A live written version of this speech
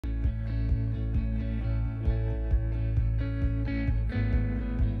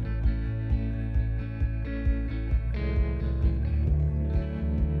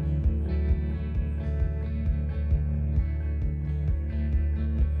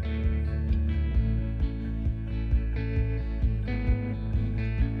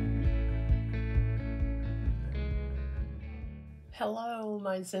Hello,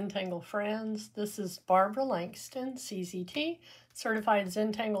 my Zentangle friends. This is Barbara Langston, CZT, Certified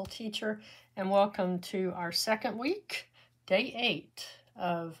Zentangle Teacher, and welcome to our second week, Day 8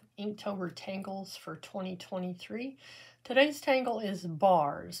 of Inktober Tangles for 2023. Today's tangle is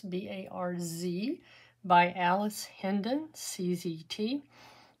Barz, B-A-R-Z, by Alice Hendon, CZT.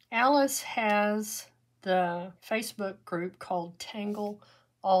 Alice has the Facebook group called Tangle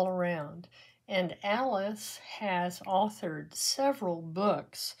All Around. And Alice has authored several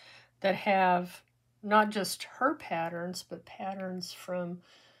books that have not just her patterns, but patterns from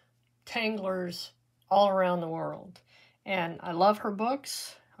tanglers all around the world. And I love her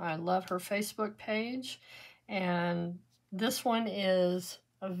books. I love her Facebook page. And this one is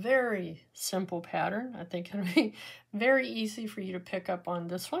a very simple pattern. I think it'll be very easy for you to pick up on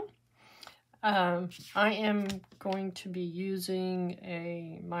this one. I am going to be using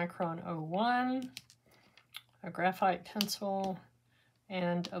a Micron 01, a graphite pencil,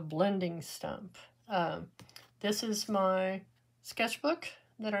 and a blending stump. This is my sketchbook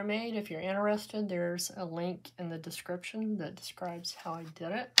that I made. If you're interested, there's a link in the description that describes how I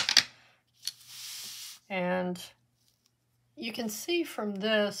did it. And you can see from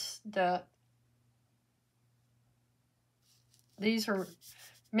this that these are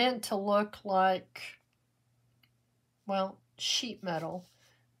meant to look like, well, sheet metal,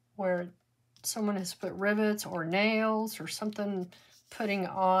 where someone has put rivets or nails or something, putting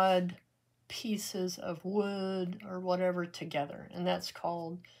odd pieces of wood or whatever together, and that's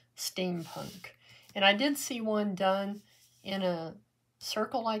called steampunk. And I did see one done in a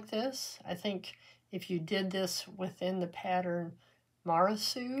circle like this. I think if you did this within the pattern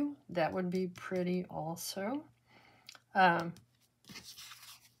Marasu, that would be pretty also.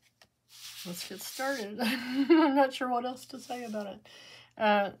 Let's get started. I'm not sure what else to say about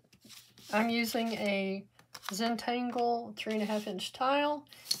it. I'm using a Zentangle 3.5-inch tile.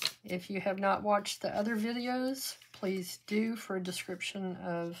 If you have not watched the other videos, please do for a description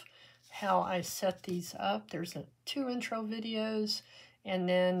of how I set these up. There's 2 intro videos, and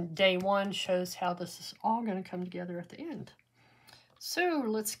then day 1 shows how this is all going to come together at the end. So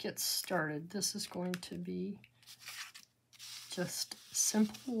let's get started. This is going to be just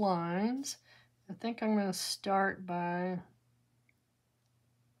simple lines. I think I'm going to start by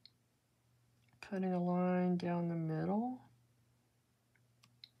putting a line down the middle.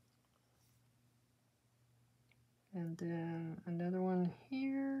 And then another one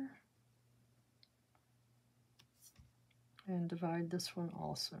here. And divide this one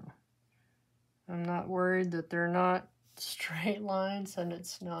also. I'm not worried that they're not straight lines and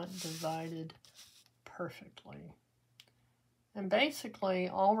it's not divided perfectly. And basically,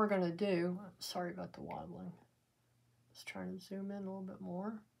 all we're going to do, sorry about the wobbling, just trying to zoom in a little bit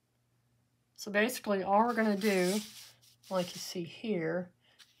more. So basically, all we're going to do, like you see here,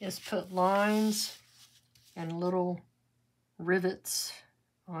 is put lines and little rivets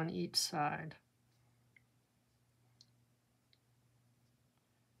on each side.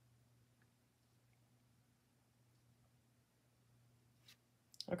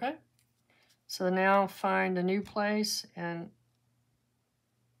 Okay? So now find a new place, and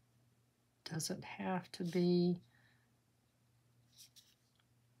doesn't have to be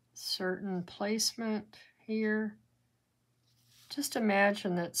certain placement here. Just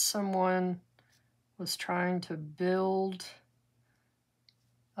imagine that someone was trying to build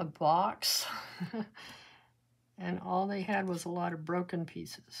a box and all they had was a lot of broken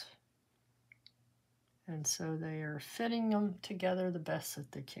pieces. And so they are fitting them together the best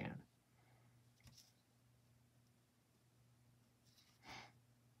that they can.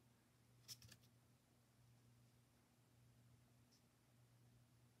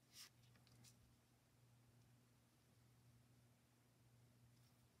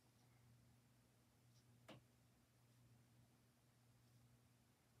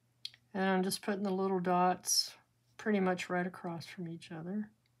 And I'm just putting the little dots pretty much right across from each other.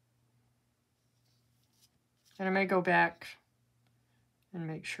 And I may go back and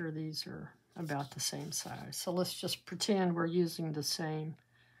make sure these are about the same size. So let's just pretend we're using the same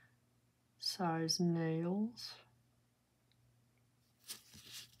size nails.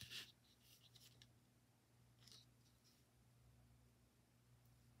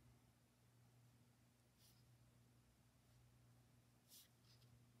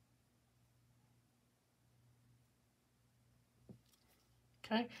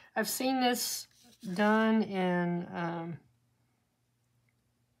 Okay, I've seen this done in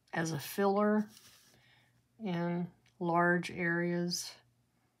as a filler in large areas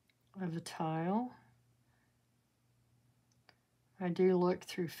of a tile. I do look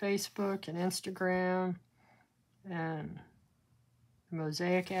through Facebook and Instagram and the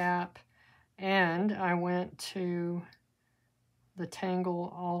Mosaic app, and I went to the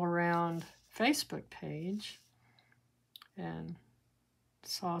Tangle All Around Facebook page and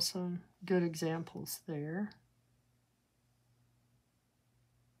saw some good examples there.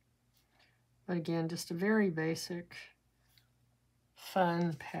 But again, just a very basic,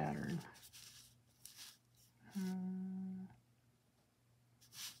 fun pattern.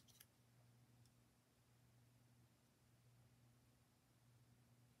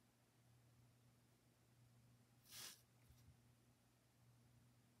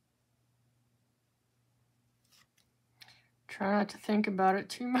 Try not to think about it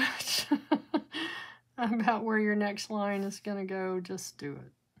too much about where your next line is going to go. Just do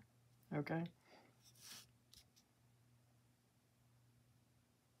it, okay?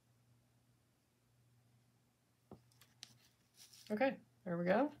 Okay, there we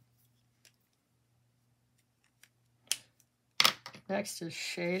go. Next is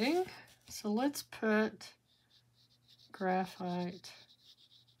shading. So let's put graphite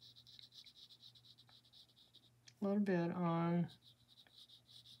a little bit on.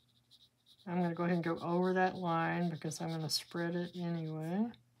 I'm going to go ahead and go over that line because I'm going to spread it anyway.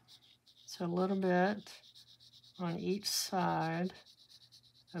 So a little bit on each side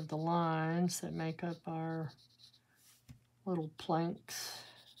of the lines that make up our little planks.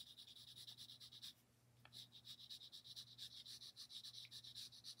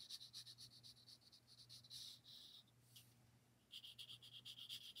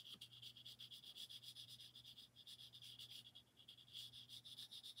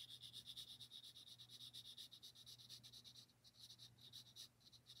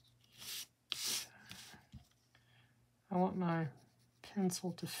 I want my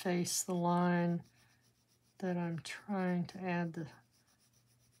pencil to face the line that I'm trying to add the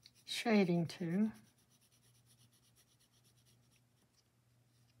shading to.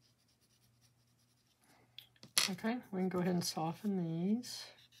 Okay, we can go ahead and soften these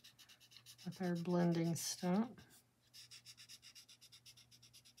with our blending stump.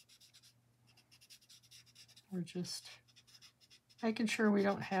 We're just making sure we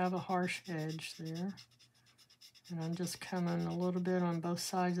don't have a harsh edge there. And I'm just coming a little bit on both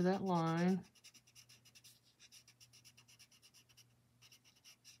sides of that line.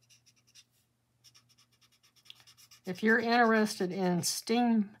 If you're interested in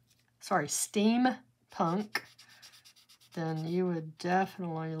steampunk, then you would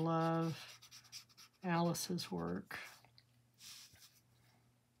definitely love Alice's work.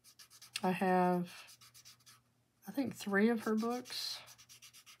 I have, I think, 3 of her books.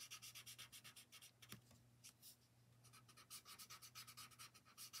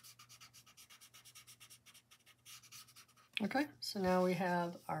 Okay, so now we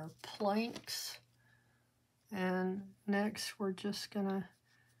have our planks, and next we're just gonna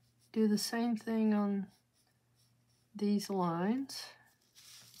do the same thing on these lines.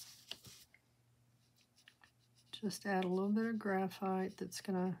 Just add a little bit of graphite that's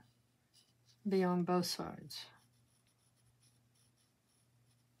gonna be on both sides.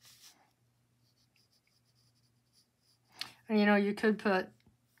 And you know, you could put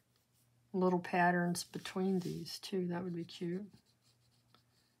little patterns between these too. That would be cute.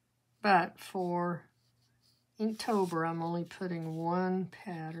 But for Inktober, I'm only putting 1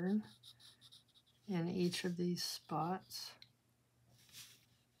 pattern in each of these spots.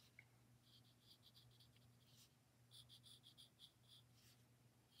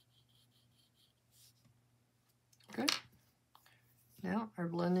 Okay. Now our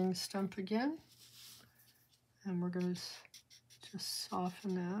blending stump again. And we're going to just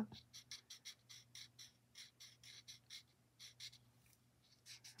soften that.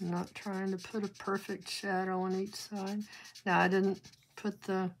 I'm not trying to put a perfect shadow on each side. Now, I didn't put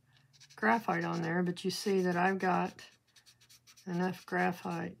the graphite on there, but you see that I've got enough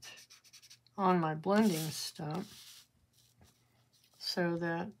graphite on my blending stump so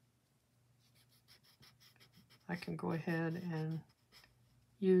that I can go ahead and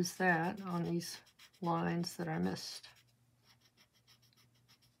use that on these lines that I missed.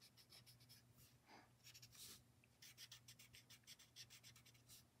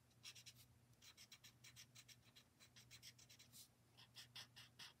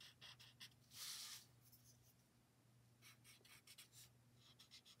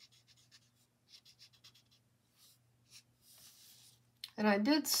 And I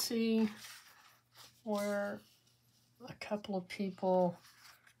did see where a couple of people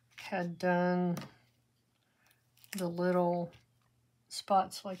had done the little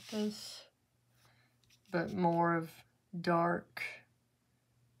spots like this, but more of dark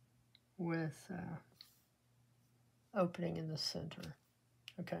with opening in the center.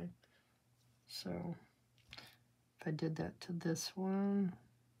 Okay, so if I did that to this one,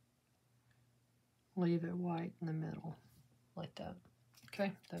 leave it white in the middle, like that.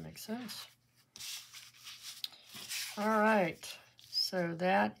 Okay, that makes sense. All right, so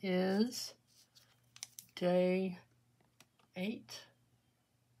that is day 8.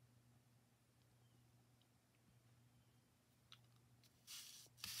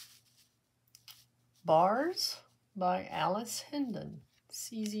 Barz by Alice Hendon,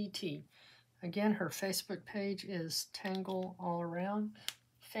 CZT. Again, her Facebook page is Tangle All Around.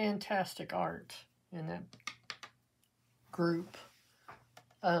 Fantastic art in that group.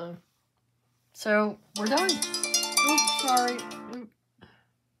 So we're done. Oops, sorry.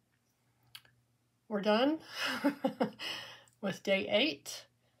 We're done with day 8,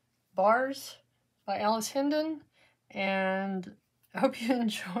 Barz by Alice Hendon, and I hope you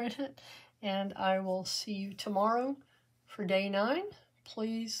enjoyed it, and I will see you tomorrow for day 9.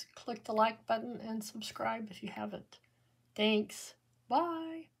 Please click the like button and subscribe if you haven't. Thanks.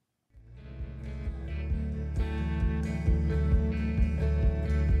 Bye.